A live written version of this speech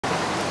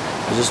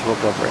I just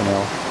woke up right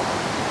now.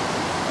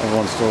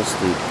 Everyone's still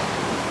asleep.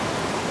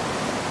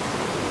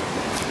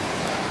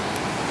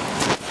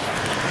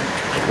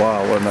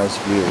 Wow, what a nice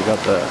view. We got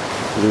the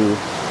blue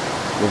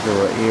river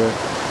right here,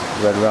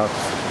 red rocks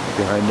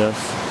behind us.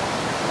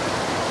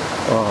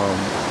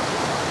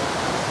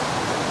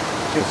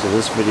 Okay, so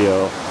this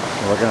video,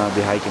 we're gonna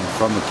be hiking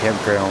from the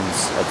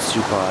campgrounds at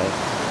Supai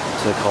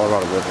to the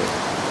Colorado River,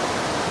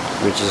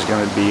 which is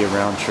going to be a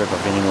round trip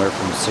of anywhere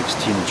from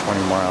 16 to 20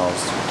 miles.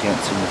 We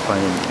can't seem to find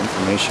any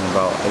information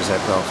about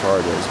exactly how far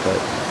it is, but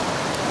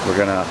we're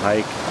going to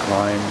hike,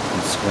 climb,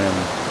 and swim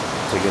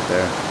to get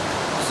there.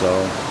 So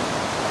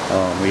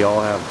we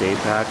all have day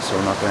packs, so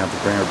we're not going to have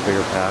to bring our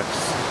bigger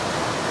packs.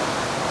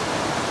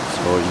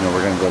 So, you know,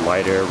 we're going to go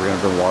lighter. We're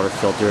going to bring water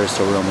filters,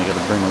 so we're only going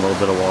to bring a little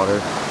bit of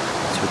water,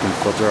 so we can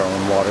filter our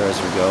own water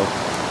as we go.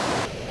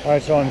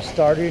 Alright, so I'm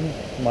starting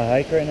my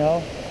hike right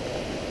now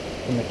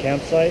from the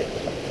campsite.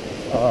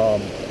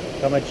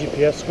 Got my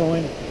GPS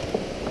going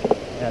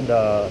and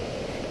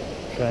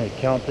trying to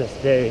count this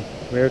day.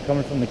 We're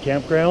coming from the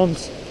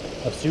campgrounds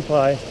of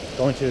Supai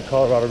going to the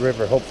Colorado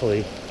River, hopefully,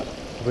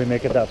 if we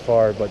make it that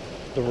far. But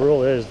the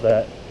rule is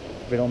that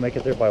if we don't make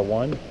it there by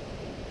 1,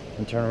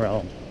 then turn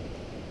around.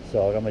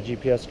 So I got my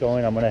GPS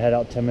going. I'm gonna head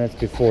out 10 minutes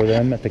before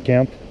them at the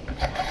camp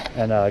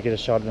and get a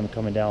shot of them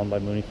coming down by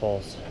Mooney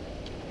Falls.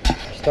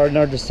 Starting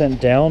our descent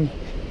down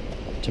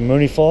to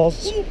Mooney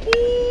Falls.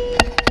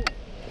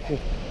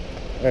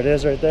 There it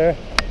is right there.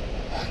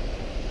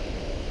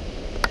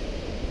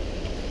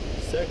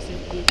 Sexy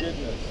blue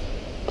goodness.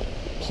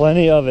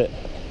 Plenty of it.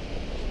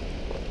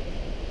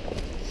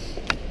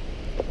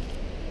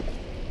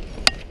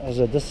 Is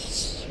it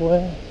this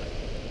way?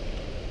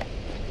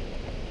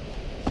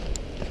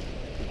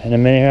 In a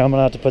minute here, I'm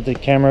gonna have to put the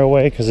camera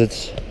away because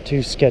it's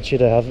too sketchy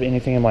to have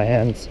anything in my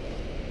hands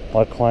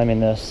while climbing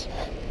this.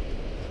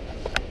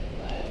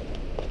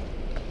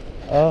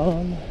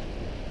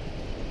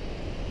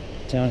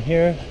 Down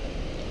here.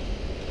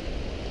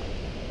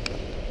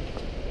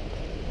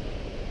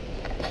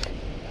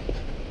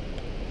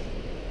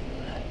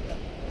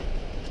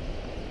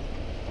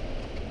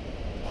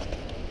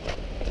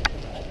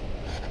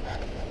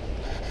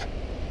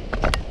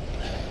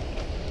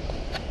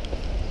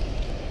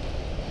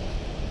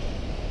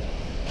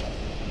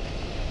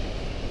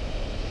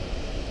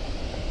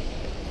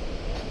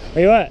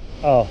 Where you at?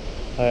 Oh,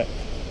 alright.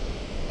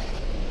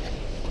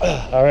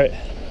 Alright.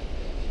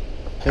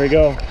 Here we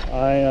go.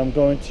 I am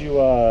going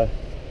to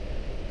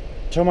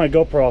turn my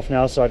GoPro off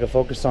now so I can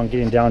focus on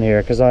getting down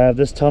here, because I have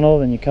this tunnel,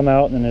 then you come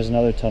out, and then there's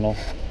another tunnel.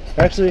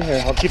 Actually,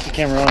 here, I'll keep the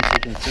camera on so you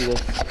can see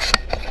this.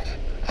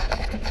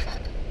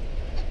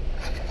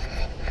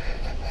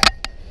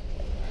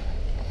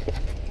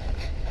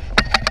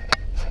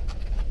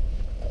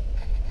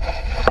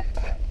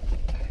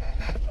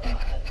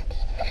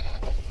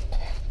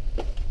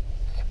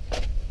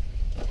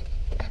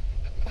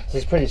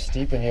 This is pretty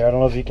steep in here. I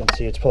don't know if you can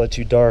see. It's probably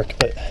too dark,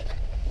 but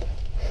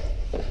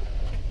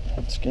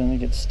it's gonna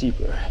get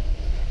steeper.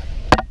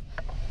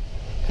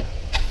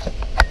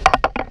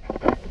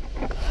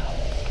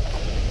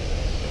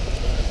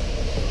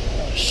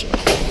 Oh shit.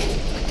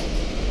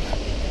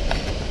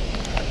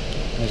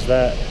 There's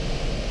that.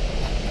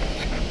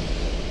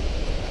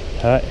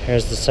 Alright,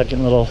 here's the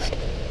second little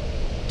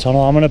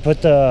tunnel. I'm gonna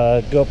put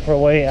the GoPro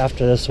away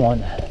after this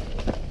one,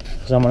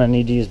 because I'm gonna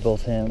need to use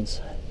both hands.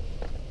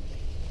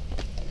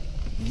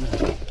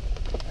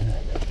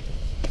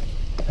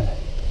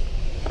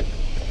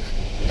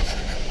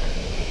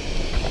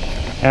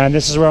 And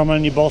this is where I'm going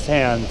to need both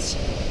hands.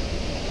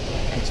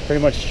 It's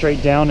pretty much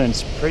straight down and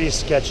it's pretty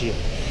sketchy.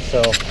 So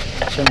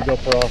I'm turn the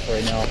GoPro off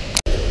right now.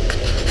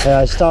 Yeah,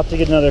 I stopped to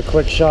get another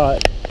quick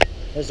shot.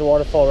 There's the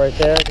waterfall right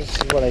there. This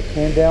is what I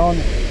came down.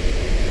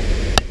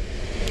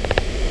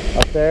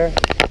 Up there.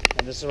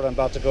 And this is what I'm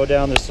about to go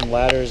down. There's some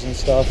ladders and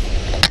stuff.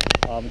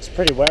 It's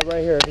pretty wet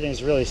right here.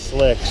 Everything's really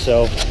slick.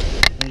 So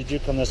when you do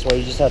come this way,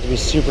 you just have to be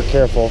super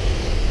careful.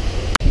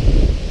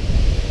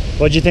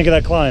 What'd you think of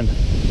that climb?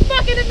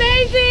 Fucking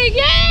amazing,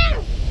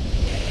 yeah!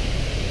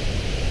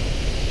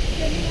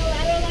 Spinning the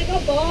ladder like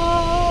a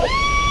ball.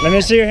 Let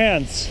me see your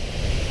hands.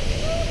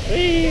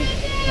 Whee!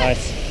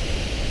 Nice.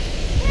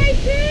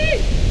 Crazy!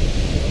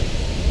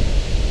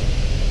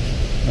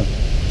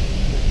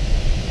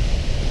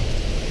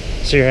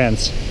 See your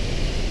hands.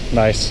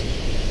 Nice.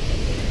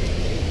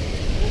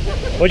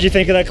 What'd you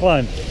think of that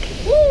climb?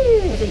 Woo!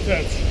 It was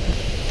intense.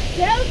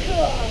 So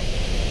cool.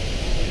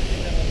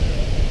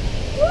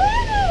 Woo!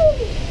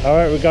 All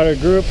right, we got our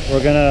group.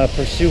 We're gonna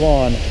pursue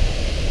on.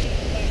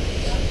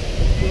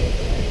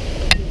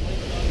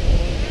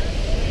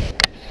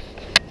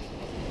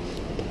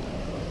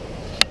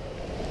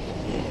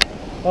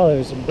 Oh,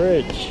 there's a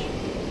bridge.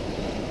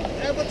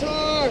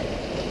 Avatar!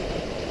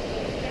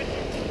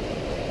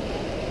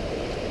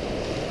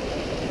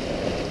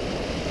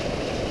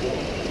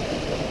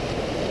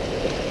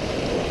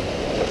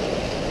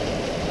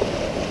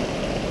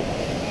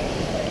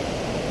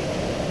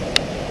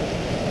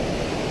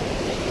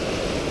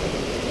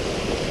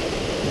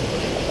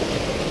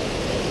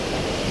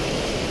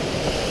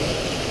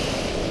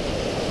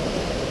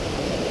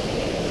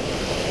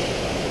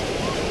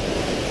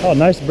 Oh,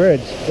 nice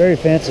bridge. Very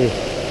fancy.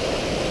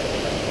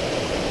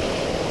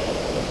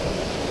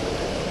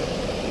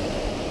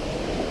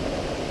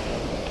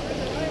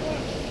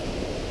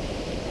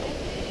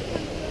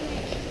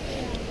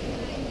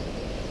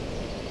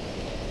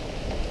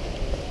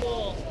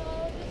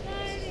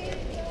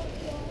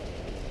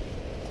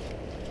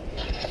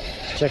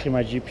 Checking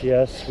my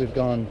GPS, we've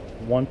gone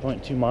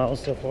 1.2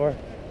 miles so far,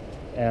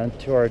 and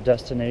to our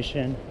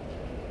destination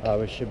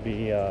we should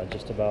be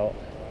just about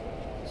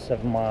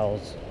 7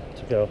 miles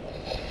to go.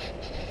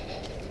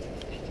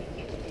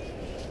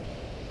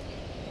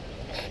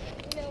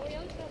 No, we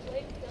don't have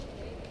legs, don't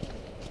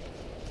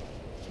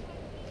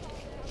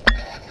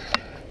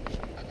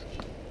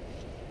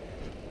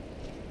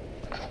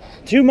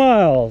we? 2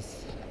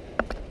 miles!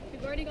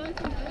 We've already gone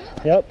some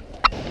miles? Yep.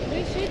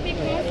 We should be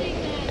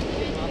crossing that.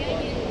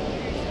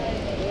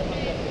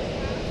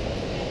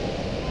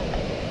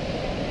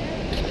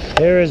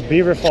 There is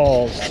Beaver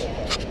Falls.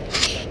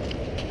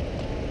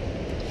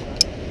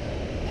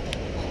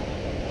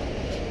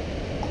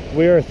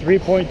 We are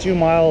 3.2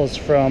 miles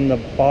from the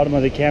bottom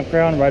of the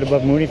campground, right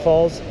above Mooney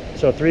Falls.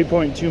 So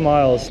 3.2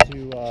 miles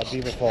to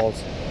Beaver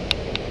Falls.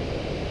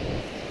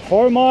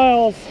 4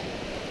 miles.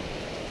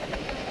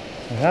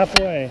 We're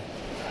halfway.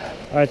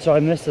 All right, so I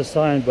missed the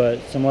sign,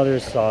 but some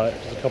others saw it.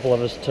 A couple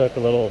of us took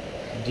a little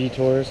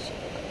detours.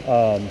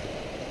 For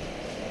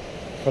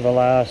the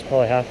last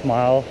probably half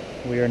mile,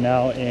 we are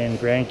now in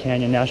Grand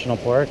Canyon National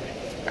Park.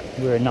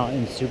 We are not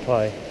in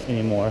Supai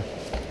anymore.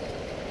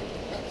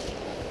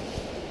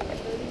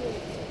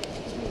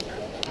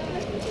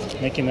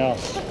 Mickey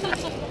Mouse.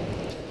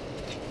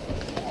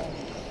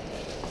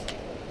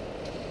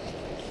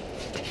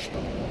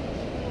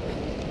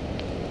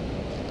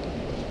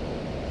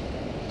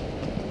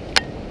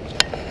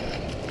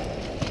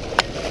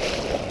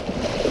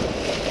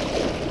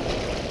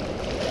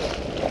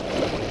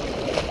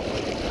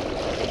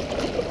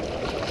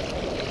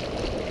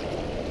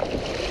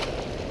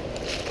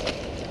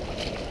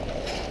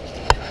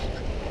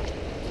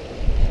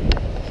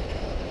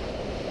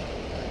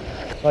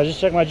 So I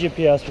just checked my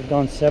GPS, we've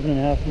gone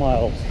 7.5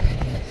 miles.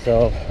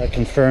 So that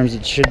confirms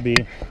it should be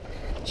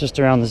just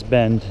around this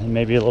bend and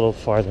maybe a little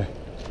farther.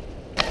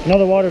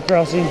 Another water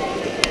crossing.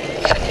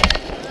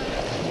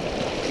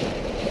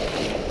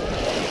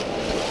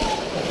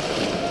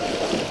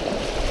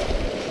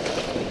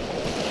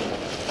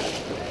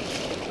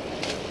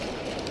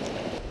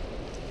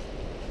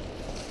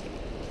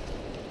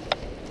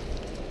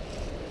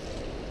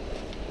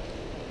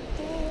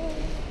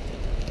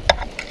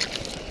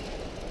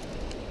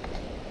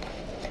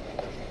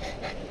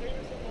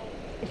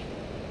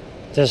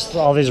 Just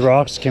all these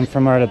rocks came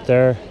from right up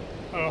there.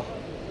 Oh.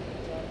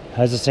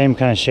 Has the same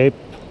kind of shape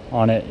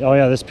on it. Oh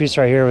yeah, this piece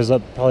right here was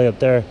probably up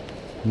there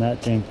in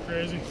that thing.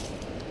 Crazy.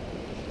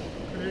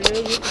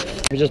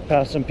 We just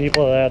passed some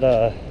people that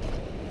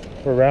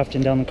were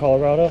rafting down the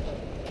Colorado.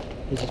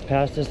 They just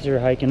passed us, they were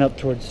hiking up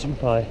towards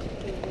Supai.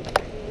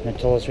 And they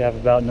told us we have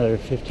about another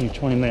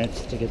 15-20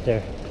 minutes to get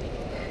there.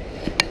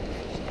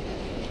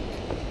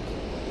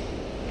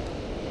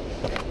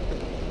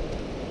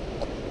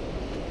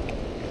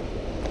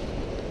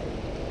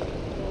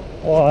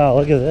 Wow,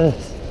 look at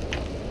this.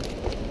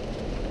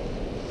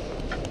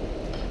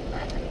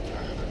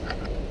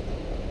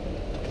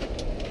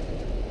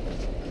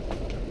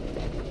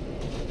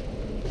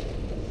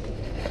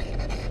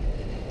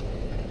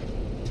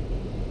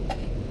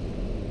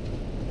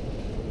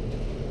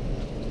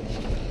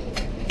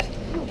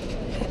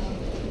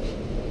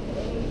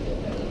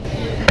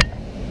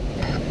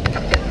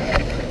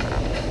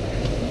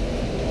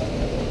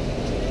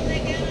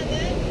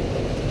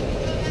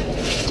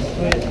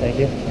 Thank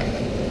you.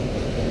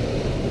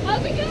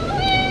 How's it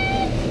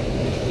going?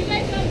 You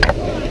guys have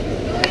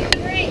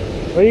going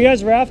great. Were you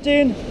guys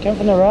rafting? Came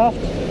from the raft?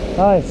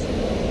 Nice.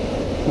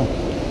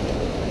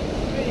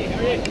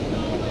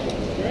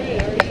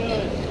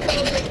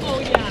 Oh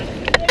yeah.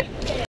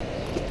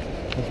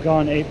 We've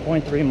gone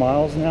 8.3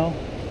 miles now.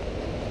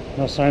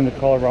 No sign of the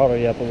Colorado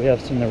yet, but we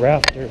have seen the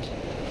rafters.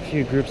 A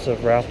few groups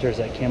of rafters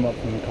that came up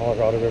from the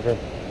Colorado River.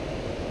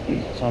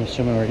 So I'm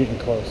assuming we're getting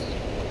close.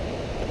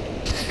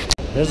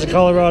 There's the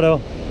Colorado.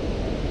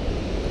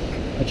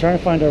 We're trying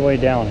to find our way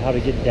down, how to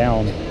get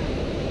down.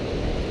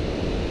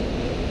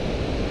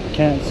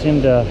 Can't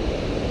seem to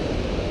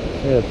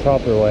figure the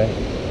proper way.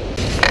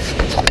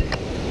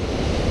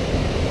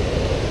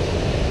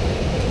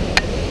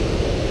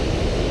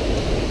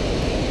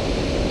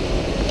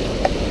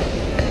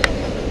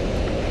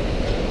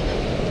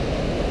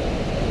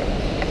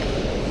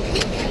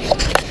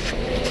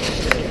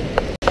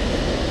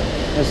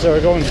 And so we're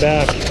going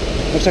back.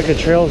 Looks like the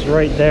trail's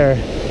right there.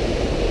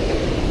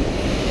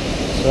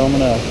 So I'm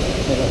gonna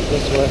head up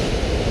this way.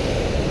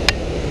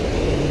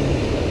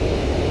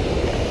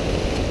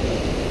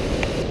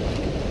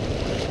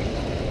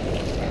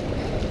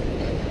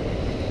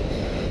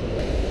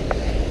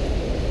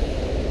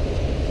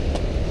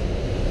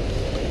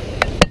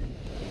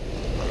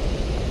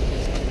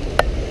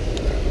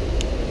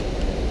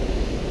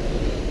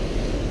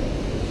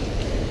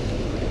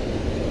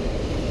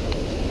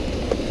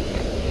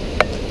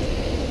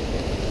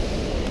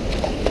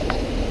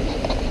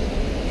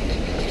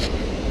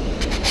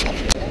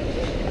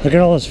 Look at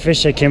all those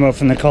fish that came up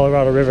from the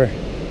Colorado River.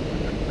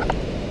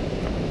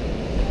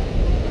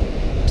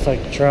 Looks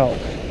like trout.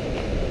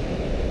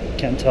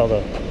 Can't tell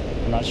though.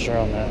 I'm not sure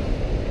on that.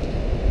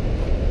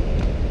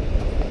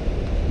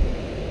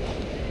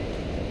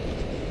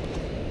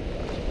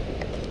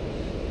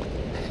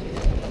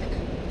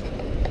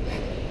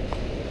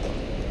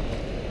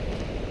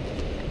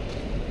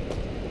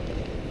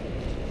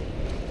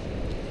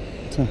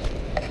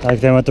 Like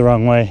they went the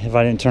wrong way. If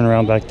I didn't turn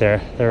around back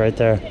there, they're right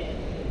there.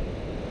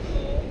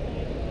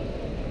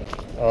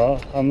 Oh,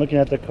 I'm looking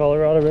at the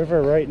Colorado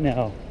River right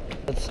now.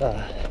 Let's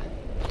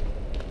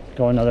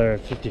go another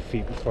 50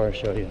 feet before I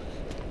show you.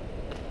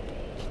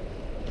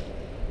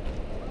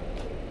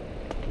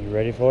 You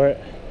ready for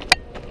it?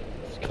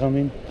 It's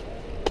coming.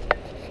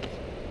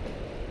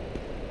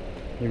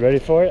 You ready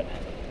for it?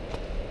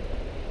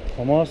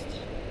 Almost.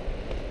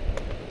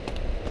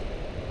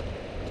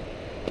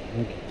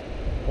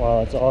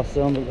 Wow, that's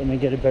awesome, but let me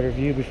get a better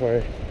view before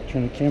I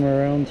turn the camera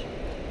around.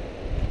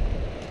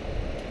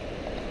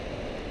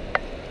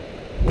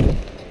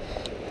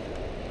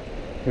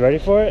 You ready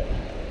for it?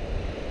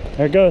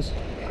 There it goes.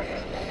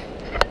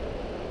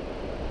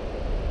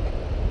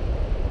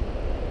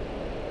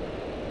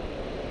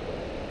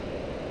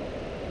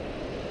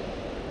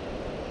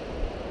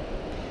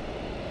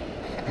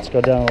 Let's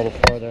go down a little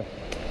farther.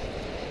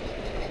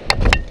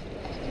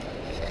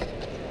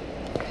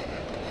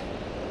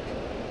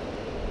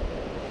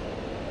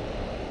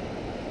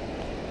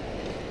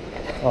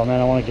 Oh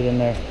man, I want to get in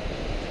there.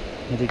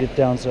 I need to get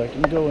down so I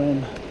can go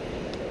in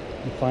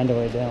and find a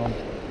way down.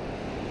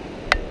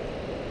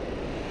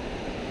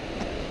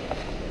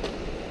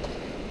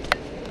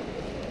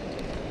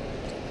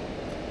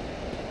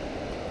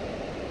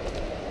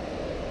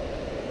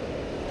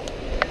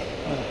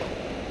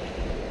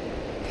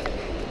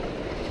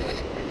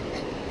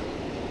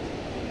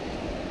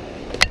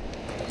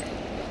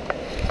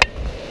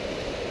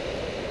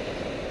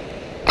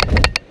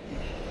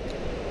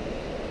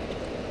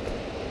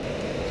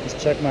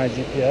 Check my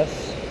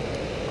GPS.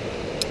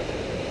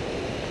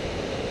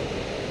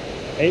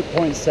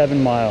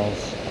 8.7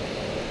 miles.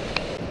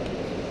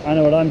 I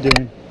know what I'm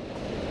doing.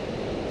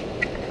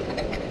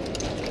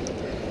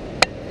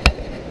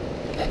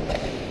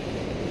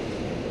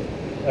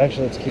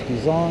 Actually, let's keep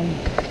these on.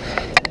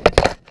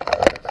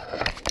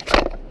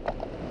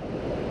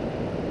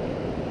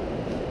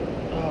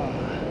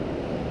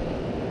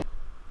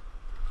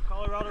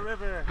 Colorado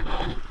River.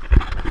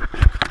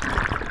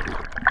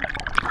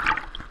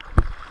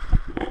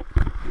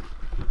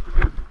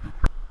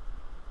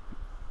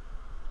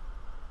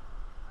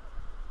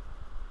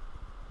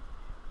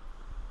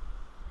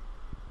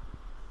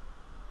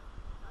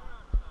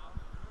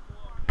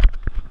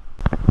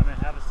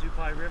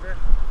 Supai River.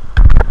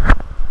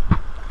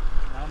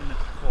 Now I'm in the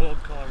cold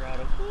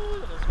Colorado.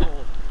 Ooh, that's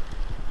cold.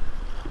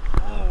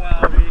 Oh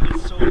wow, dude, it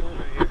gets so cold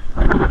right here.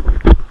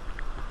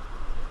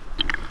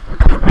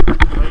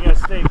 What do you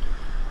guys think?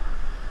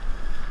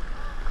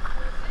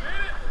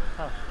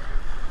 Huh.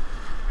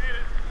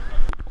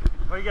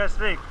 What do you guys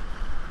think?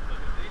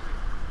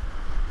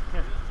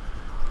 Yeah.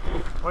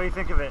 What do you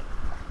think of it?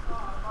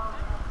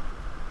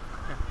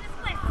 This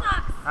place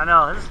sucks. I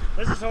know,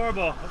 this is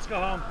horrible. Let's go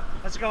home.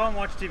 Let's go home and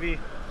watch TV.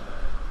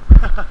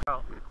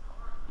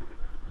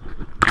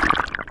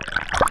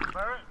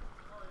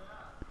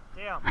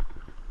 Damn.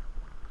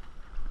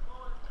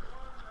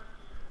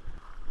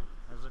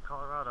 There's a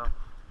Colorado.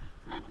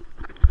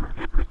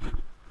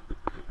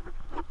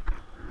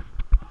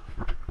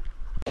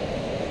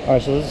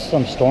 Alright, so this is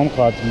some storm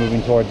clouds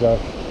moving towards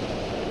us.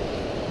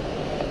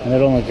 And they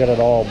don't look good at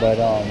all, but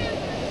I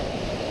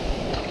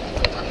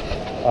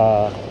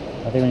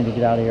think we need to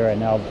get out of here right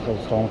now before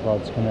the storm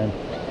clouds come in.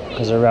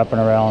 Because they're wrapping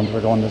around.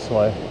 We're going this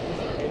way.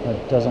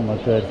 It doesn't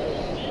look good.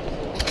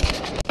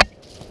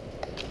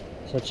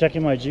 So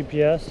checking my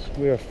GPS,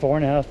 we are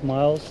 4.5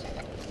 miles.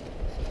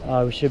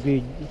 We should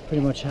be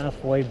pretty much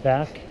halfway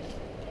back.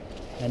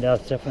 And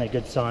that's definitely a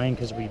good sign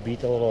because we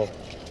beat the little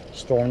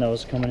storm that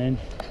was coming in.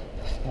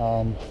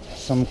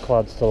 Some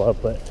clouds still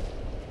up, but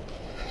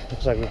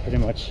looks like we pretty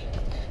much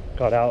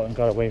got out and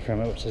got away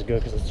from it, which is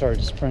good because it started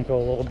to sprinkle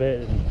a little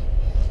bit. And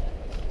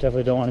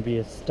definitely don't want to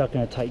be stuck in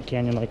a tight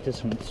canyon like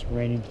this when it's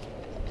raining.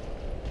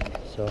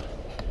 So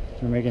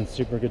we're making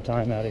super good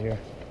time out of here.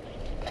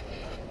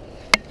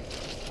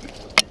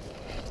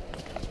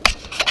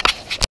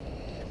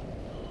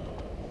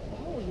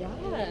 Oh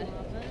yeah.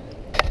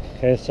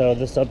 Okay, so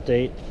this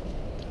update,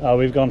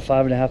 we've gone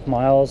 5.5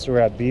 miles. We're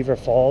at Beaver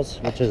Falls,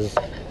 which is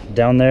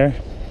down there.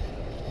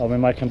 We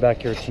might come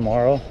back here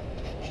tomorrow,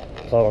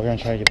 but we're gonna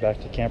try to get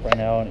back to camp right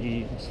now and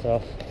eat and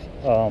stuff.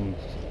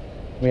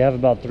 We have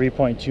about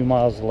 3.2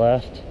 miles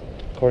left,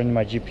 according to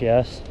my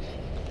GPS,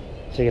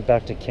 to get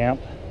back to camp.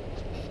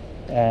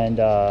 And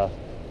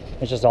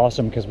it's just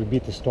awesome because we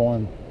beat the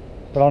storm.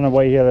 But on our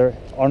way here,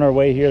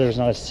 there's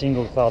not a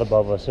single cloud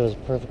above us. It was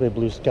perfectly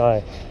blue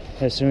sky.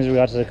 And as soon as we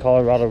got to the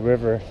Colorado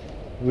River,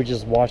 we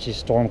just watched these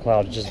storm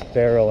clouds just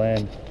barrel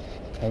in,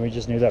 and we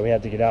just knew that we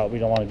had to get out. We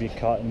don't want to be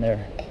caught in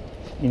there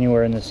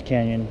anywhere in this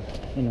canyon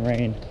in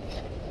rain.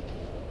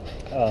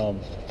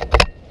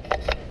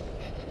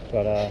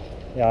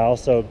 Yeah, I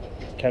also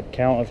kept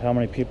count of how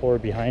many people were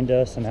behind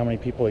us and how many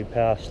people we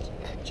passed,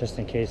 just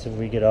in case if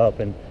we get up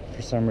and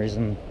for some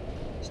reason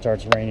it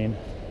starts raining,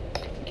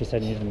 in case I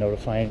need to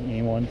notify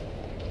anyone.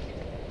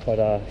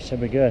 But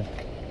should be good.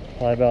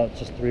 Probably about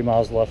just 3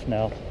 miles left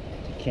now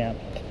to camp.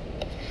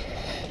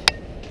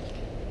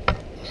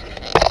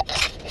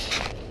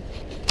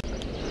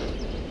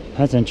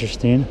 That's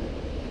interesting.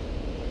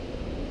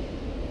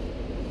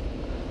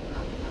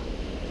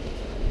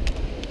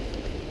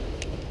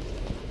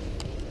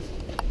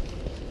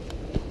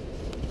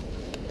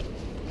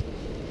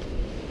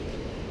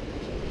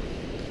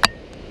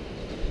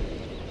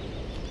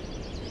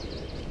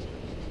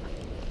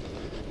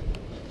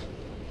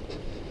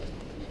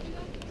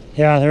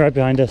 Yeah, they're right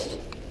behind us.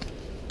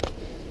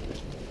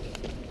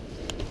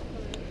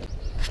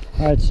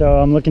 Alright, so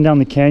I'm looking down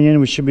the canyon.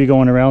 We should be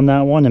going around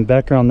that one and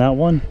back around that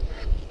one.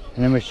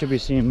 And then we should be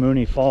seeing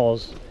Mooney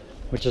Falls,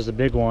 which is the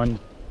big one.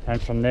 And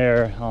from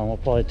there, we'll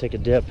probably take a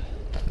dip,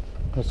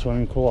 go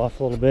swimming, cool off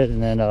a little bit,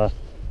 and then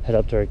head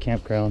up to our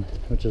campground,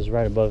 which is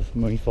right above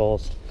Mooney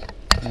Falls.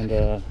 And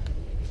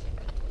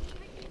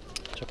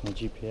check my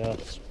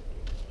GPS.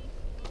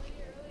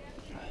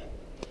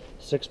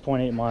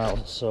 6.8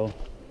 miles, so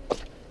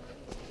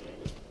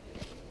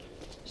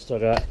still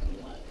got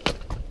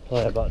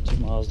probably about 2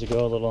 miles to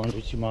go, a little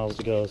under 2 miles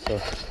to go, so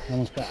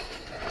almost back.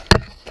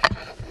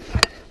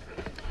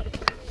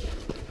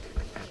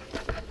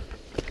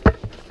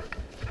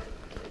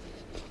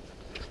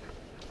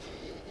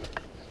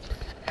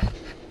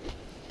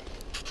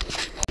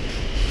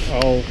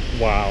 Oh,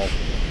 wow.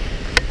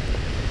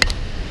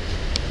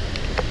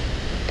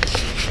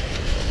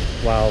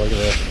 Wow, look at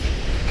this.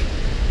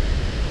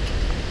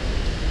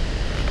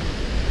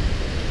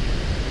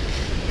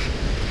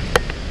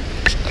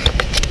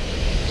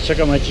 Check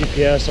out my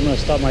GPS. I'm going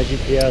to stop my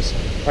GPS.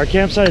 Our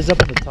campsite is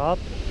up at the top,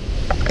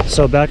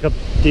 so back up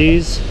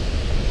these.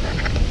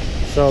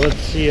 So let's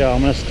see, I'm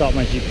going to stop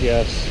my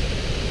GPS.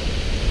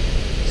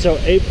 So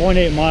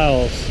 8.8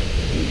 miles.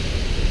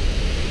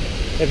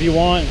 If you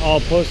want,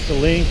 I'll post a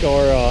link,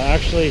 or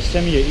actually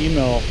send me your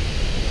email,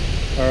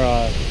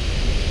 or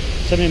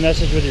send me a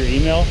message with your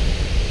email,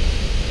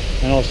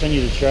 and I'll send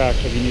you the track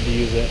if you need to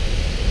use it.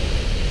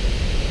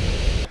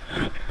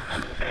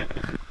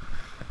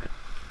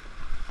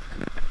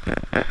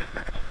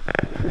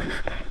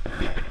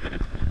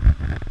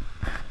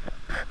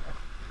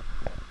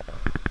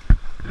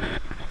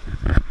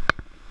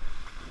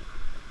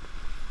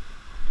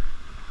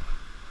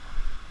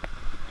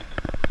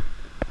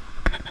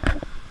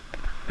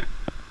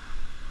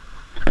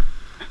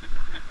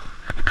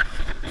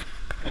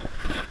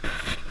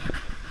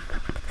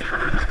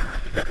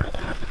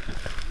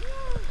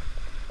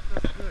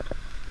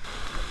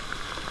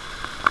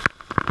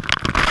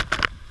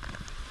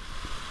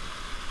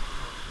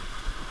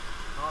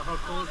 How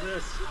cool is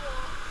this?